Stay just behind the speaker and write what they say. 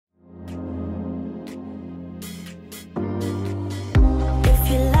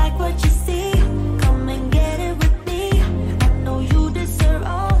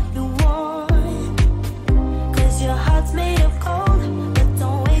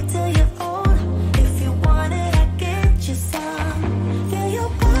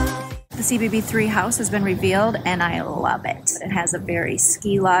CBB3 house has been revealed and I love it. It has a very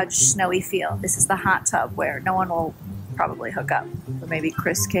ski lodge, snowy feel. This is the hot tub where no one will probably hook up. But maybe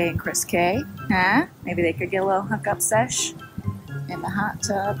Chris K and Chris K, huh? Maybe they could get a little hookup sesh in the hot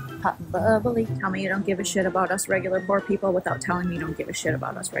tub, hot and bubbly. Tell me you don't give a shit about us regular poor people without telling me you don't give a shit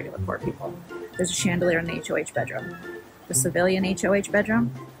about us regular poor people. There's a chandelier in the HOH bedroom. The civilian HOH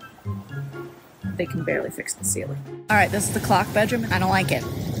bedroom, they can barely fix the ceiling. All right, this is the clock bedroom. I don't like it.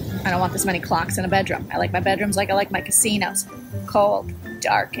 I don't want this many clocks in a bedroom. I like my bedrooms like I like my casinos. Cold,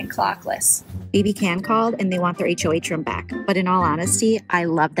 dark, and clockless. BB Can called and they want their HOH room back. But in all honesty, I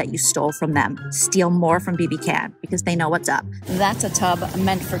love that you stole from them. Steal more from BB Can because they know what's up. That's a tub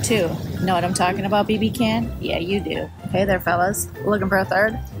meant for two. Know what I'm talking about, BB Can? Yeah, you do. Hey there, fellas. Looking for a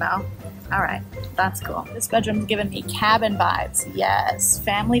third? No? All right, that's cool. This bedroom's giving me cabin vibes. Yes,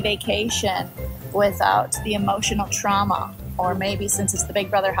 family vacation without the emotional trauma. Or maybe since it's the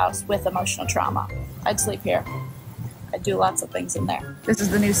Big Brother house with emotional trauma. I'd sleep here. I'd do lots of things in there. This is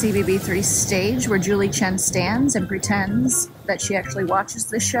the new CBB3 stage where Julie Chen stands and pretends that she actually watches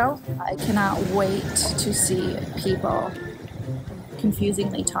this show. I cannot wait to see people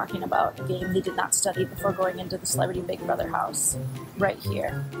confusingly talking about a game they did not study before going into the Celebrity Big Brother house right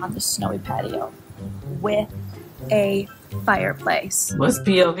here on the snowy patio with a fireplace. What's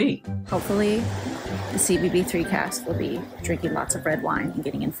POV? Hopefully the CBB3 cast will be drinking lots of red wine and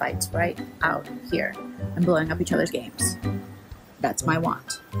getting in fights right out here and blowing up each other's games. That's my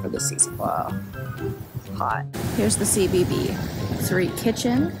want for this season. Wow. Hot. Here's the CBB3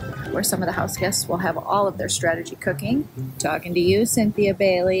 kitchen, where some of the house guests will have all of their strategy cooking. Talking to you, Cynthia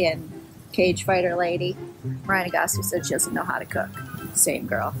Bailey and cage fighter lady. Mariah Agassi said she doesn't know how to cook. Same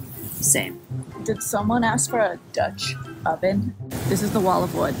girl. Same. Did someone ask for a Dutch oven? This is the wall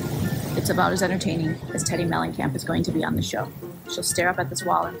of wood. It's about as entertaining as Teddy Mellencamp is going to be on the show. She'll stare up at this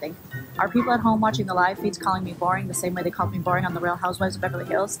wall and think, are people at home watching the live feeds calling me boring the same way they called me boring on The Real Housewives of Beverly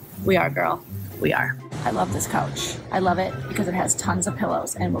Hills? We are, girl. We are. I love this couch. I love it because it has tons of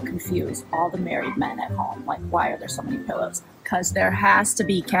pillows and will confuse all the married men at home. Like, why are there so many pillows? Because there has to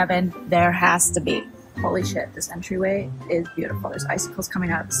be, Kevin. There has to be. Holy shit, this entryway is beautiful. There's icicles coming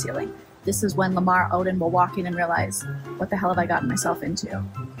out of the ceiling. This is when Lamar Odom will walk in and realize, what the hell have I gotten myself into?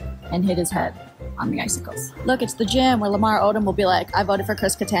 And hit his head on the icicles. Look, it's the gym where Lamar Odom will be like, I voted for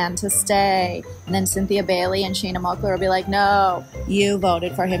Chris Kattan to stay. And then Cynthia Bailey and Shayna Moakler will be like, no, you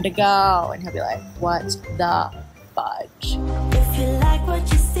voted for him to go. And he'll be like, what the fudge? If you like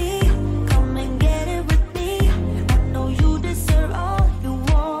what you